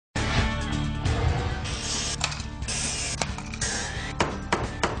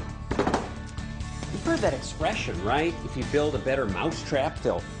heard that expression, right? If you build a better mousetrap,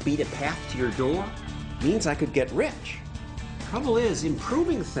 they'll beat a path to your door. Means I could get rich. Trouble is,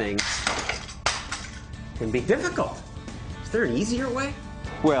 improving things can be difficult. Is there an easier way?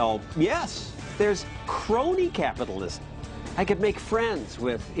 Well, yes. There's crony capitalism. I could make friends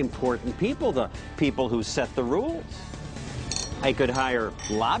with important people, the people who set the rules. I could hire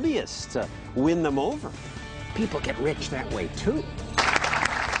lobbyists to win them over. People get rich that way, too.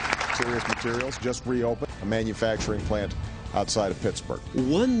 Serious Materials just reopened a manufacturing plant outside of Pittsburgh.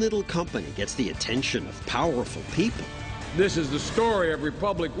 One little company gets the attention of powerful people. This is the story of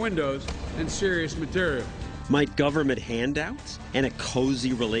Republic Windows and Serious Materials. Might government handouts and a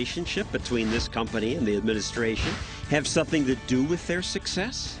cozy relationship between this company and the administration have something to do with their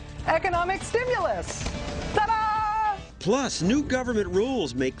success? Economic stimulus! Ta-da! Plus, new government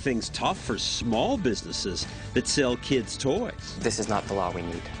rules make things tough for small businesses that sell kids' toys. This is not the law we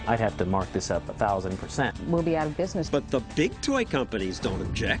need. I'd have to mark this up 1,000%. We'll be out of business. But the big toy companies don't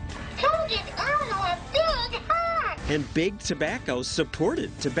object. Don't give Elmo a big hug! And big tobacco supported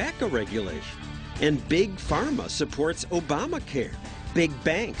tobacco regulation. And big pharma supports Obamacare. Big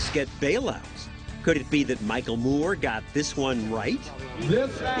banks get bailouts. Could it be that Michael Moore got this one right?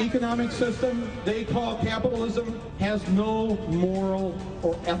 This economic system they call capitalism has no moral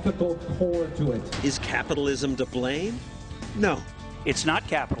or ethical core to it. Is capitalism to blame? No. It's not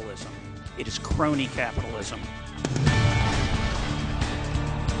capitalism. It is crony capitalism.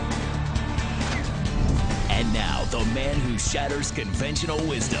 And now, the man who shatters conventional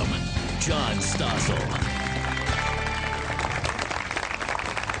wisdom, John Stossel.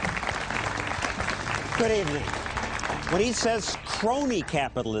 Good evening. When he says crony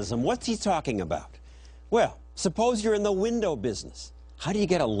capitalism, what's he talking about? Well, suppose you're in the window business. How do you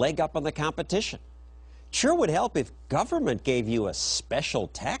get a leg up on the competition? Sure would help if government gave you a special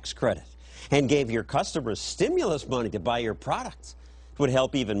tax credit and gave your customers stimulus money to buy your products. It would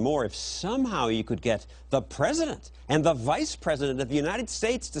help even more if somehow you could get the president and the vice president of the United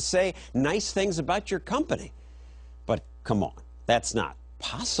States to say nice things about your company. But come on, that's not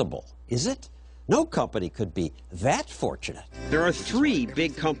possible, is it? No company could be that fortunate. There are three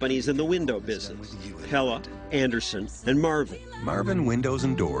big companies in the window business: Pella, Anderson, and Marvin. Marvin windows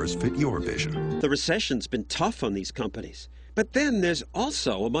and doors fit your vision. The recession's been tough on these companies. But then there's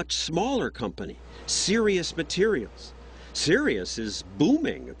also a much smaller company, Serious Materials. Serious is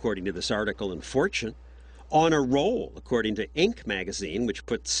booming, according to this article in Fortune. On a roll, according to Inc. magazine, which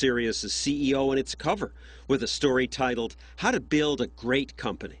put Serious's CEO on its cover with a story titled, How to Build a Great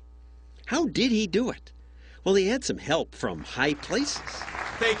Company. How did he do it? Well, he had some help from high places.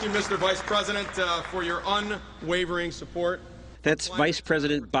 Thank you, Mr. Vice President, for your unwavering support. That's Vice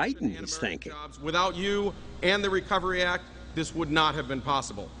President Biden he's thanking. Without you and the Recovery Act, this would not have been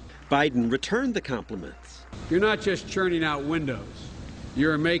possible. Biden returned the compliments. You're not just churning out windows.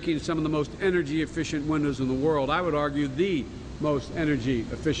 You're making some of the most energy-efficient windows in the world. I would argue the most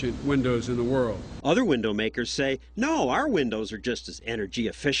energy-efficient windows in the world. Other window makers say, no, our windows are just as energy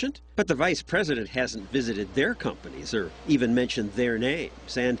efficient. But the vice president hasn't visited their companies or even mentioned their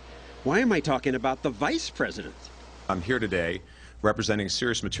names. And why am I talking about the vice president? I'm here today representing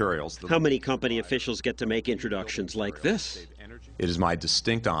Serious Materials. How many company officials get to make introductions like this? It is my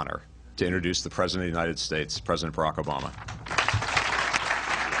distinct honor to introduce the President of the United States, President Barack Obama.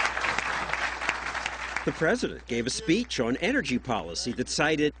 The president gave a speech on energy policy that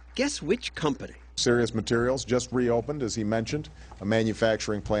cited, guess which company? Serious Materials just reopened, as he mentioned, a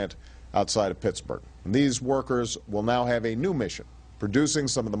manufacturing plant outside of Pittsburgh. And these workers will now have a new mission, producing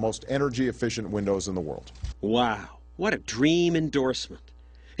some of the most energy-efficient windows in the world. Wow, what a dream endorsement.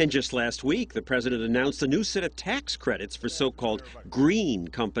 And just last week, the president announced a new set of tax credits for so-called green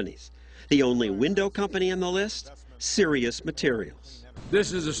companies. The only window company on the list? Serious Materials.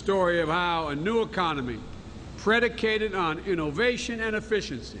 This is a story of how a new economy, predicated on innovation and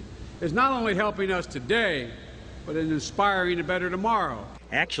efficiency, is not only helping us today, but in inspiring a better tomorrow.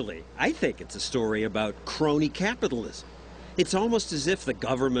 Actually, I think it's a story about crony capitalism. It's almost as if the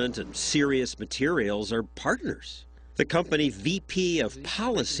government and Serious Materials are partners. The company VP of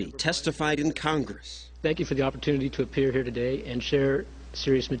Policy testified in Congress. Thank you for the opportunity to appear here today and share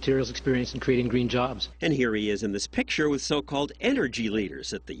Serious Materials' experience in creating green jobs. And here he is in this picture with so-called energy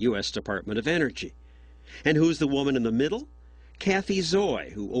leaders at the U.S. Department of Energy. And who's the woman in the middle? Kathy Zoy,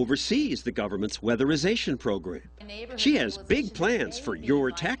 who oversees the government's weatherization program. She has big plans for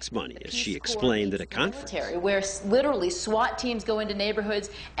your tax money, as she explained at a conference. Where literally SWAT teams go into neighborhoods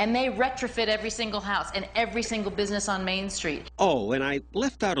and they retrofit every single house and every single business on Main Street. Oh, and I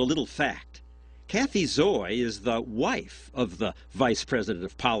left out a little fact. Kathy Zoy is the wife of the Vice President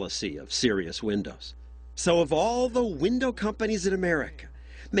of Policy of Serious Windows. So of all the window companies in America,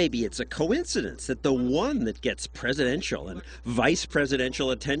 maybe it's a coincidence that the one that gets presidential and vice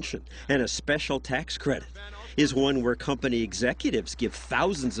presidential attention and a special tax credit is one where company executives give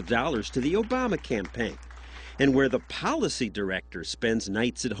thousands of dollars to the Obama campaign, and where the policy director spends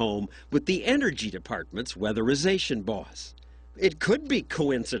nights at home with the Energy Department's weatherization boss. It could be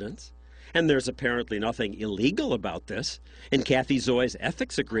coincidence, and there's apparently nothing illegal about this. In Kathy Zoy's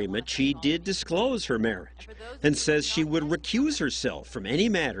ethics agreement, she did disclose her marriage and says she would recuse herself from any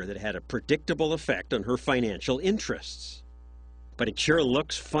matter that had a predictable effect on her financial interests. But it sure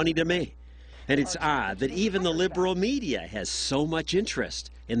looks funny to me. And it's odd that even the liberal media has so much interest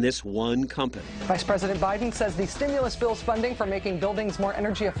in this one company. Vice President Biden says the stimulus bill's funding for making buildings more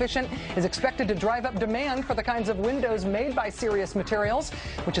energy efficient is expected to drive up demand for the kinds of windows made by Serious Materials,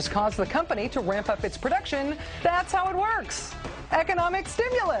 which has caused the company to ramp up its production. That's how it works. Economic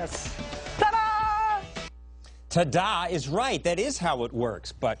stimulus. Ta-da! Ta-da is right. That is how it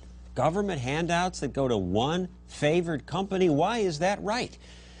works. But government handouts that go to one favored company, why is that right?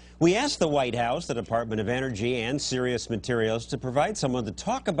 We asked the White House, the Department of Energy, and Serious Materials to provide someone to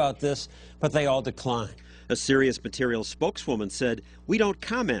talk about this, but they all declined. A Serious Materials spokeswoman said, "We don't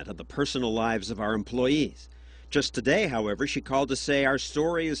comment on the personal lives of our employees." Just today, however, she called to say our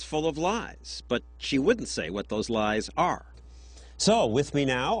story is full of lies, but she wouldn't say what those lies are. So, with me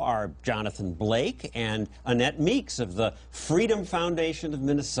now are Jonathan Blake and Annette Meeks of the Freedom Foundation of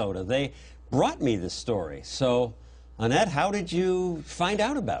Minnesota. They brought me this story. So, Annette, how did you find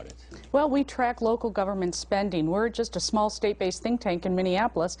out about it? Well, we track local government spending. We're just a small state-based think tank in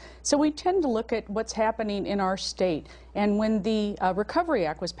Minneapolis, so we tend to look at what's happening in our state. And when the Recovery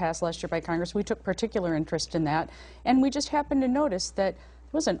Act was passed last year by Congress, we took particular interest in that. And we just happened to notice that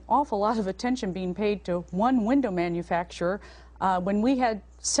there was an awful lot of attention being paid to one window manufacturer when we had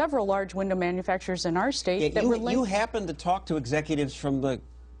several large window manufacturers in our state that were linked. You happened to talk to executives from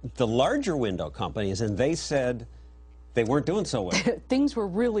the larger window companies, and they said they weren't doing so well. Things were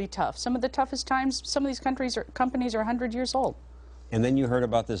really tough. Some of the toughest times, some of these companies are 100 years old. And then you heard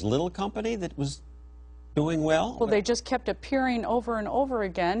about this little company that was doing well? Well, they just kept appearing over and over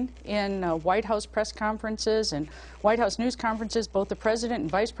again in White House press conferences and White House news conferences. Both the president and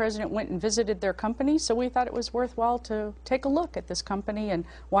vice president went and visited their company, so we thought it was worthwhile to take a look at this company and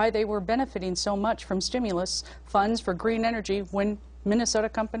why they were benefiting so much from stimulus funds for green energy when Minnesota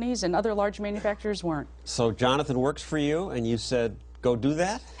companies and other large manufacturers weren't. So Jonathan works for you, and you said, go do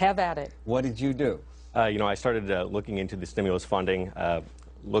that? Have at it. What did you do? You know, I started looking into the stimulus funding,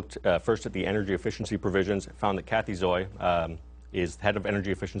 looked first at the energy efficiency provisions, found that Kathy Zoy is head of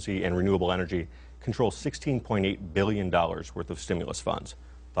energy efficiency and renewable energy, controls $16.8 billion worth of stimulus funds.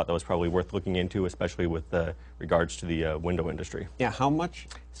 Thought that was probably worth looking into, especially with regards to the window industry. Yeah, how much?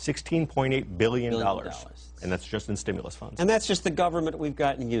 $16.8 billion. And that's just in stimulus funds. And that's just the government we've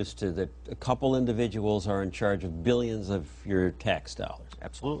gotten used to, that a couple individuals are in charge of billions of your tax dollars.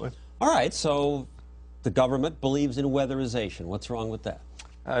 Absolutely. All right, so the government believes in weatherization. What's wrong with that?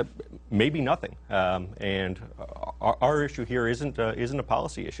 Maybe nothing. And our issue here isn't a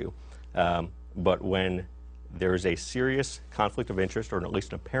policy issue. But when there is a serious conflict of interest, or at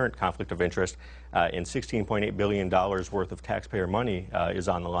least an apparent conflict of interest, and $16.8 billion worth of taxpayer money is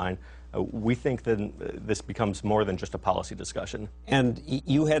on the line, we think that this becomes more than just a policy discussion. And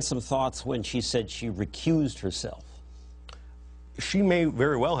you had some thoughts when she said she recused herself. She may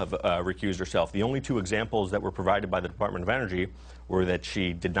very well have recused herself. The only two examples that were provided by the Department of Energy were that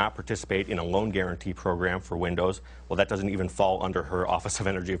she did not participate in a loan guarantee program for windows. Well, that doesn't even fall under her Office of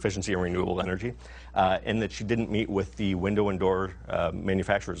Energy Efficiency and Renewable Energy. And that she didn't meet with the Window and Door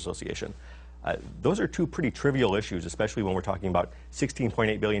Manufacturers Association. Those are two pretty trivial issues, especially when we're talking about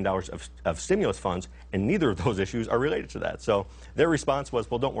 $16.8 billion of stimulus funds, and neither of those issues are related to that. So their response was,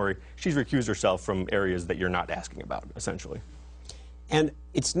 well, don't worry, she's recused herself from areas that you're not asking about, essentially. And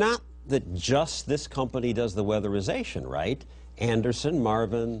it's not that just this company does the weatherization, right? Anderson,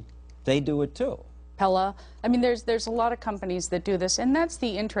 Marvin, they do it too. Pella. I mean, there's a lot of companies that do this, and that's the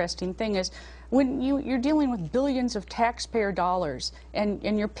interesting thing is when you're dealing with billions of taxpayer dollars and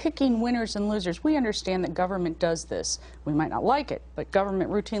you're picking winners and losers. We understand that government does this. We might not like it, but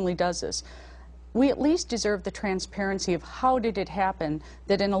government routinely does this. We at least deserve the transparency of how did it happen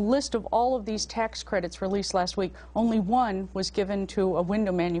that in a list of all of these tax credits released last week, only one was given to a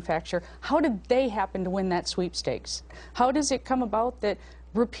window manufacturer. How did they happen to win that sweepstakes? How does it come about that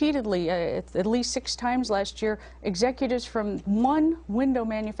repeatedly, at least 6 times last year, executives from one window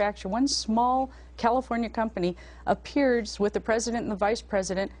manufacturer, one small California company, appears with the president and the vice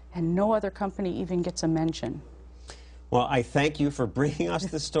president, and no other company even gets a mention? Well, I thank you for bringing us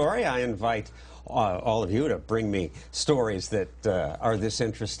the story. I invite all of you to bring me stories that are this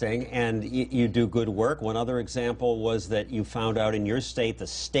interesting, and you do good work. One other example was that you found out in your state the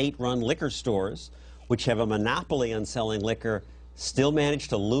state-run liquor stores, which have a monopoly on selling liquor, still manage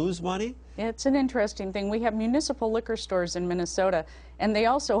to lose money? It's an interesting thing. We have municipal liquor stores in Minnesota, and they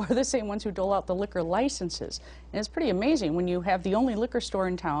also are the same ones who dole out the liquor licenses. And it's pretty amazing when you have the only liquor store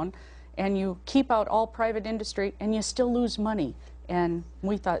in town, and you keep out all private industry, and you still lose money. And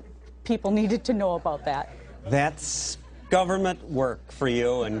we thought people needed to know about that. That's government work for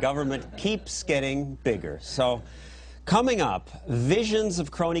you, and government keeps getting bigger. So, coming up, visions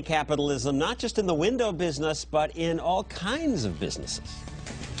of crony capitalism, not just in the window business, but in all kinds of businesses.